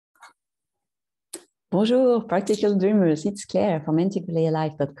Bonjour, practical dreamers. It's Claire from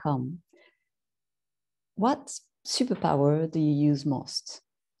integrallyalive.com. What superpower do you use most?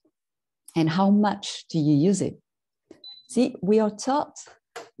 And how much do you use it? See, we are taught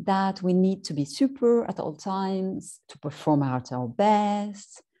that we need to be super at all times, to perform at our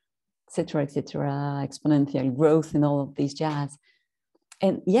best, etc., exponential growth and all of these jazz.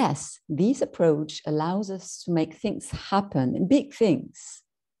 And yes, this approach allows us to make things happen, big things.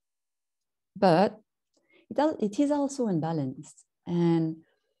 But it is also unbalanced. And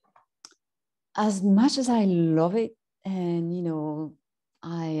as much as I love it, and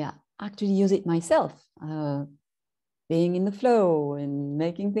I actually use it myself, being in the flow and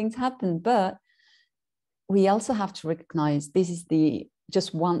making things happen. But we also have to recognize this is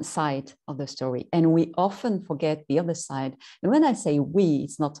just one side of the story, and we often forget the other side. And when I say we,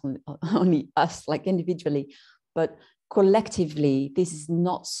 it's not only us, like individually, but collectively. This is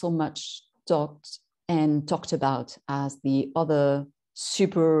not so much talked about as the other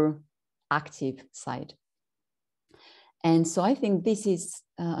super active side. And so I think this is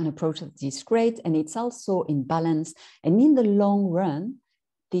an approach that is great, and it's also in balance. And in the long run,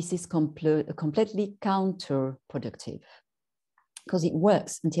 this is completely counterproductive because it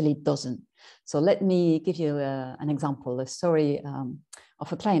works until it doesn't. So let me give you an example, a story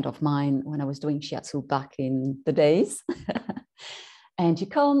of a client of mine when I was doing shiatsu back in the days. And she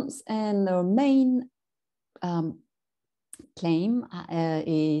comes, and her main claim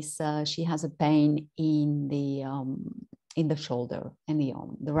is she has a pain in the shoulder and the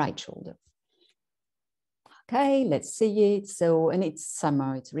arm, the right shoulder. Okay, let's see it. So, and it's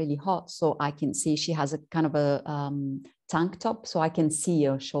summer, it's really hot, so I can see she has a kind of a tank top, so I can see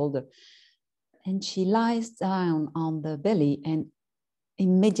her shoulder. And she lies down on the belly, and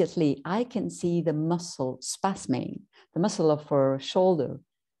immediately I can see the muscle spasming, the muscle of her shoulder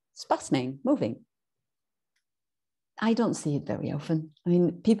spasming, moving. I don't see it very often. I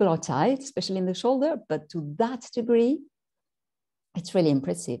mean, people are tight, especially in the shoulder, but to that degree, it's really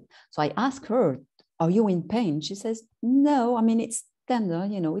impressive. So I ask her, are you in pain? She says, no, I mean, it's tender,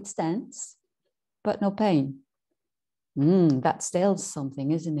 it's tense, but no pain. That tells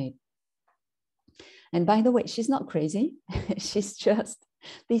something, isn't it? And by the way, she's not crazy. She's just,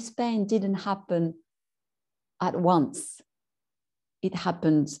 this pain didn't happen at once. It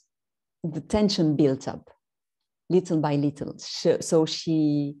happened, the tension built up little by little. So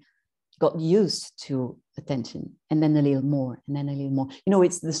she got used to the tension, and then a little more, and then a little more.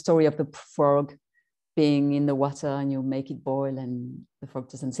 It's the story of the frog being in the water, and you make it boil and the frog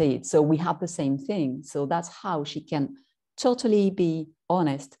doesn't say it. So we have the same thing. So that's how she can totally be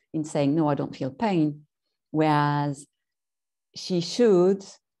honest in saying, no, I don't feel pain. Whereas she should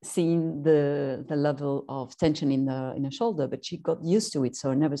see the level of tension in the shoulder, but she got used to it.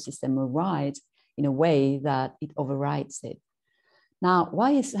 So her nervous system arrived in a way that it overrides it. Now,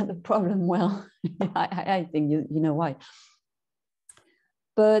 why is that a problem? Well, I think you know why.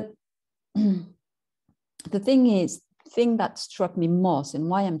 But the thing that struck me most, and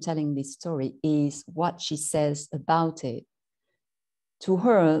why I'm telling this story, is what she says about it. To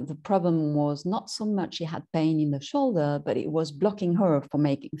her, the problem was not so much she had pain in the shoulder, but it was blocking her from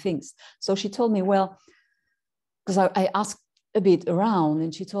making things. So she told me, well, because I asked a bit around,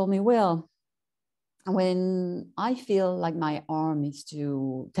 and she told me, well, when I feel like my arm is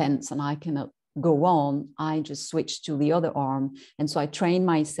too tense and I cannot go on, I just switch to the other arm. And so I train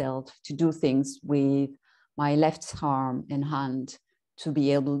myself to do things with my left arm and hand to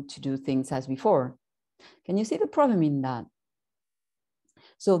be able to do things as before. Can you see the problem in that?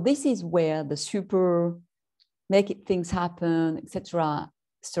 So this is where the super make it things happen, etc.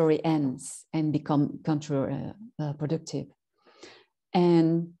 story ends and become counterproductive.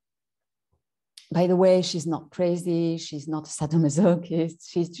 And by the way, she's not crazy. She's not a sadomasochist.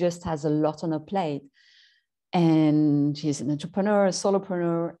 She just has a lot on her plate. And she's an entrepreneur, a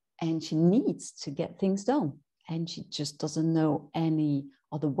solopreneur, and she needs to get things done. And she just doesn't know any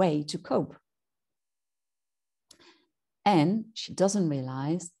other way to cope. And she doesn't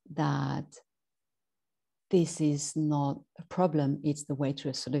realize that this is not a problem. It's the way to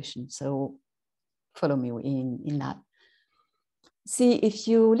a solution. So follow me in that. See, if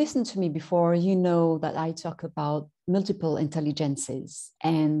you listened to me before, you know that I talk about multiple intelligences,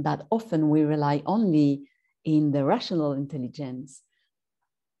 and that often we rely only in the rational intelligence.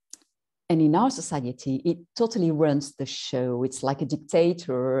 And in our society, it totally runs the show. It's like a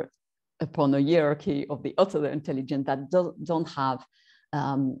dictator upon a hierarchy of the other intelligence that don't have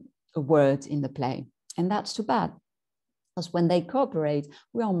a word in the play. And that's too bad, because when they cooperate,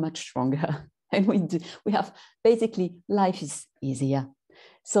 we are much stronger. And we have basically, life is easier.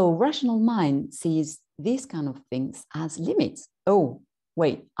 So rational mind sees these kind of things as limits. Oh,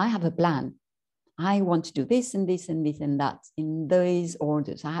 wait, I have a plan. I want to do this and this and this and that in these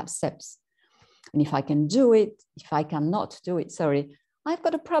orders. I have steps. And if I can do it, if I cannot do it, sorry, I've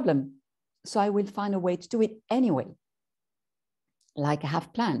got a problem. So I will find a way to do it anyway, like I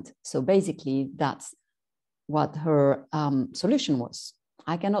have planned. So basically, that's what her solution was.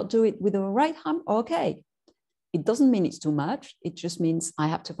 I cannot do it with the right hand. Okay. It doesn't mean it's too much. It just means I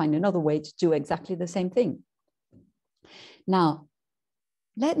have to find another way to do exactly the same thing. Now,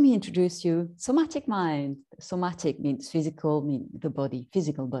 let me introduce you somatic mind. Somatic means physical, means the body,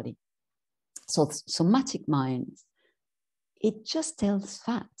 physical body. So somatic mind, it just tells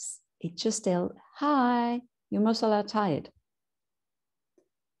facts. It just tells, hi, your muscles are tired.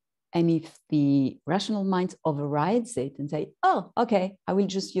 And if the rational mind overrides it and say, oh, okay, I will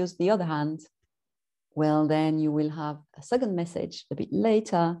just use the other hand, well, then you will have a second message a bit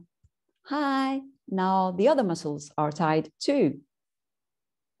later. Hi, now the other muscles are tired too.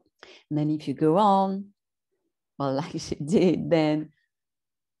 And then if you go on, well, like she did, then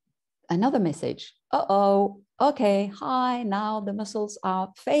another message. Uh-oh, okay, hi, now the muscles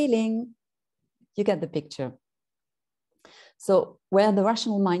are failing. You get the picture. So where the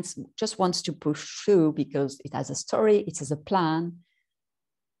rational mind just wants to push through because it has a story, it has a plan,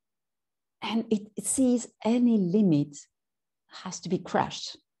 and it sees any limit has to be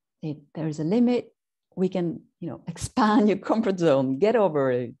crushed. There is a limit, we can, expand your comfort zone, get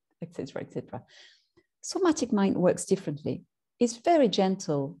over it, etc., etc. Somatic mind works differently. It's very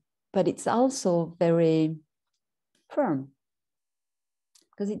gentle, but it's also very firm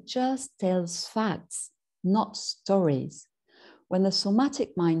because it just tells facts, not stories. When the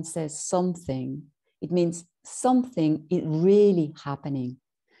somatic mind says something, it means something is really happening.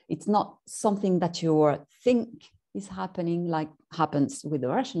 It's not something that you think is happening like happens with the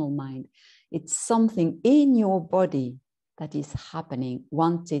rational mind. It's something in your body that is happening,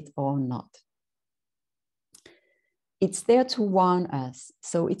 want it or not. It's there to warn us.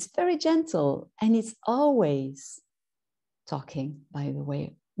 So it's very gentle and it's always talking, by the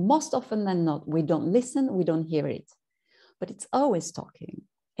way. Most often than not, we don't listen, we don't hear it, but it's always talking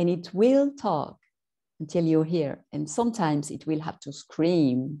and it will talk until you hear. And sometimes it will have to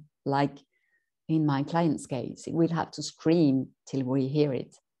scream, like in my client's case, it will have to scream till we hear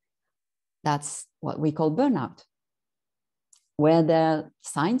it. That's what we call burnout. Were there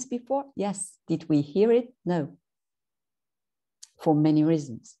signs before? Yes. Did we hear it? No. For many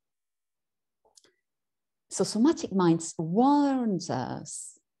reasons. So somatic minds warns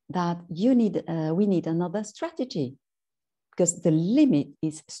us that we need another strategy because the limit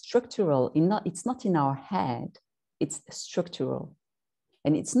is structural. It's not in our head, it's structural.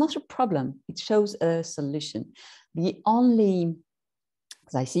 And it's not a problem, it shows a solution. The only,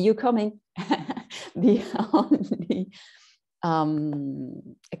 because I see you coming, the only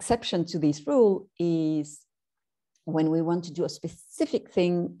exception to this rule is when we want to do a specific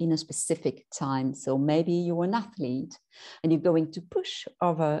thing in a specific time. So maybe you're an athlete and you're going to push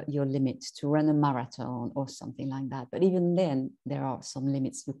over your limits to run a marathon or something like that. But even then, there are some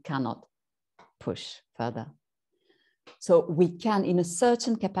limits you cannot push further. So we can, in a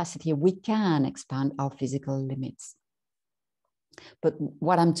certain capacity, we can expand our physical limits. But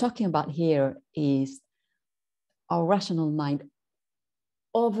what I'm talking about here is our rational mind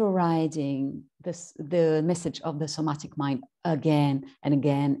overriding the message of the somatic mind again and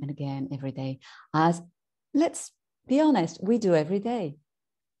again and again every day. As, let's be honest, we do every day.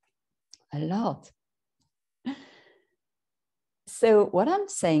 A lot. So what I'm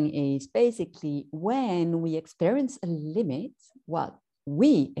saying is basically when we experience a limit, what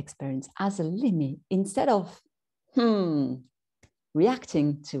we experience as a limit, instead of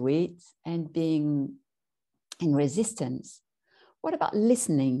reacting to it and being in resistance, what about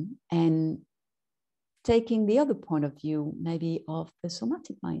listening and taking the other point of view, maybe of the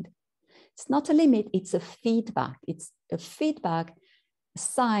somatic mind? It's not a limit, it's a feedback. It's a feedback, a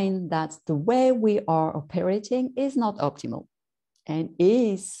sign that the way we are operating is not optimal and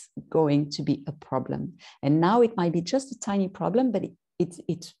is going to be a problem. And now it might be just a tiny problem, but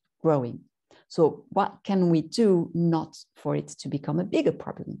it's growing. So what can we do not for it to become a bigger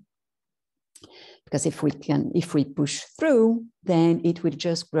problem? Because if we push through, then it will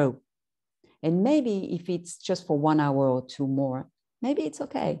just grow. And maybe if it's just for 1 hour or two more, maybe it's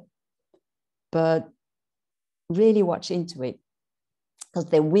okay. But really watch into it, because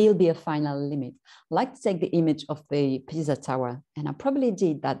there will be a final limit. I like to take the image of the Pisa Tower, and I probably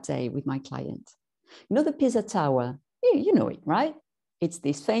did that day with my client. You know the Pisa Tower? You know it, right? It's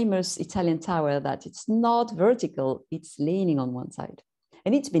this famous Italian tower that it's not vertical, it's leaning on one side.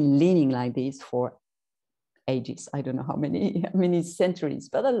 And it's been leaning like this for ages. I don't know how many centuries,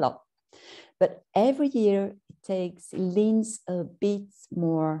 but a lot. But every year it leans a bit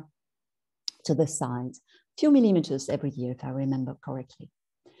more to the side, a few millimeters every year, if I remember correctly.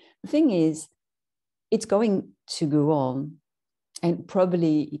 The thing is, it's going to go on, and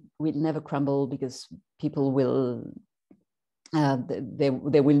probably it will never crumble because people will, they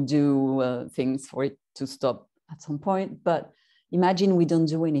will do things for it to stop at some point. But imagine we don't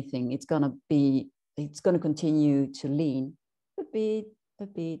do anything. It's going to continue to lean a bit, a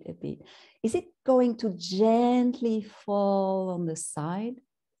bit, a bit. Is it going to gently fall on the side?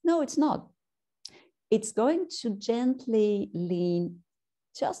 No, it's not. It's going to gently lean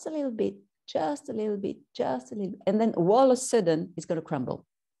just a little bit, just a little bit, just a little bit. And then all of a sudden, it's going to crumble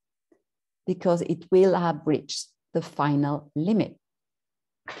because it will have reached the final limit.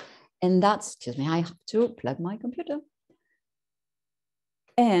 And that's, excuse me, I have to plug my computer.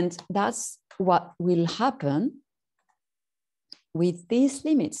 And that's what will happen with these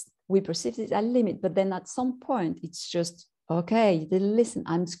limits. We perceive it as a limit, but then at some point, it's just, okay, listen,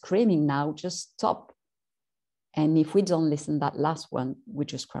 I'm screaming now, just stop. And if we don't listen, that last one, we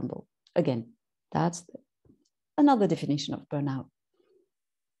just crumble. Again, that's another definition of burnout.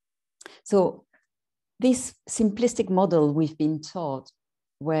 So this simplistic model we've been taught,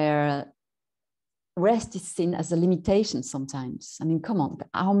 where rest is seen as a limitation sometimes. I mean, come on,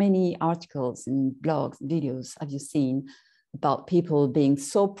 how many articles and blogs, videos have you seen about people being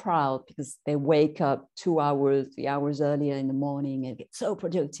so proud because they wake up 2 hours, 3 hours earlier in the morning and get so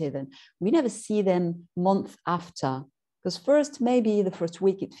productive, and we never see them month after? Because first, maybe the first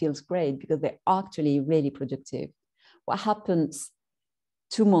week it feels great because they're actually really productive. What happens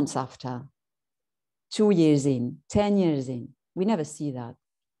 2 months after, 2 years in, 10 years in? We never see that.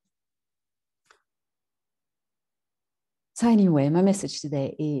 So anyway, my message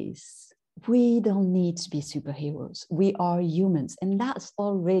today is, we don't need to be superheroes. We are humans, and that's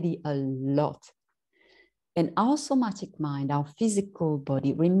already a lot. And our somatic mind, our physical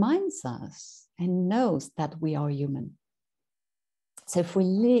body, reminds us and knows that we are human. So if we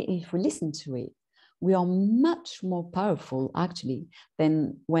listen to it, we are much more powerful, actually,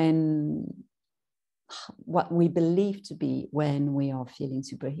 than what we believe to be when we are feeling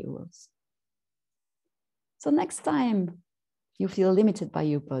superheroes. So next time you feel limited by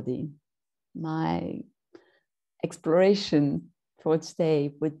your body, my exploration for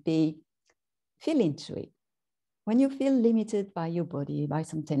today would be, feel into it. When you feel limited by your body, by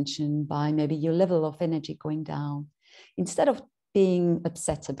some tension, by maybe your level of energy going down, instead of being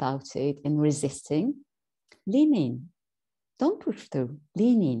upset about it and resisting, lean in. Don't push through,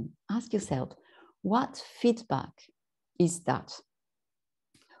 lean in. Ask yourself, what feedback is that?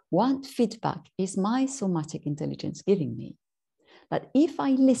 What feedback is my somatic intelligence giving me? But if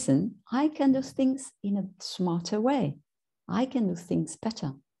I listen, I can do things in a smarter way. I can do things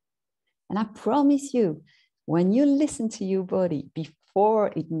better. And I promise you, when you listen to your body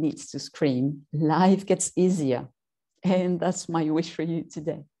before it needs to scream, life gets easier. And that's my wish for you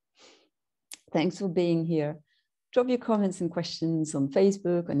today. Thanks for being here. Drop your comments and questions on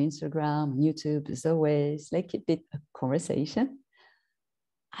Facebook, on Instagram, on YouTube, as always. Like, keep it a conversation.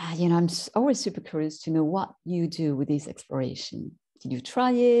 I'm always super curious to know what you do with this exploration. Did you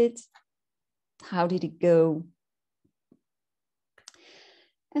try it? How did it go?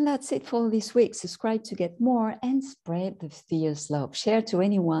 And that's it for this week. Subscribe to get more and spread the fierce love. Share to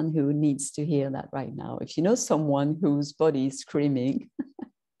anyone who needs to hear that right now. If you know someone whose body is screaming,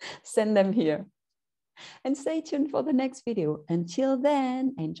 send them here. And stay tuned for the next video. Until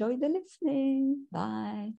then, enjoy the listening. Bye.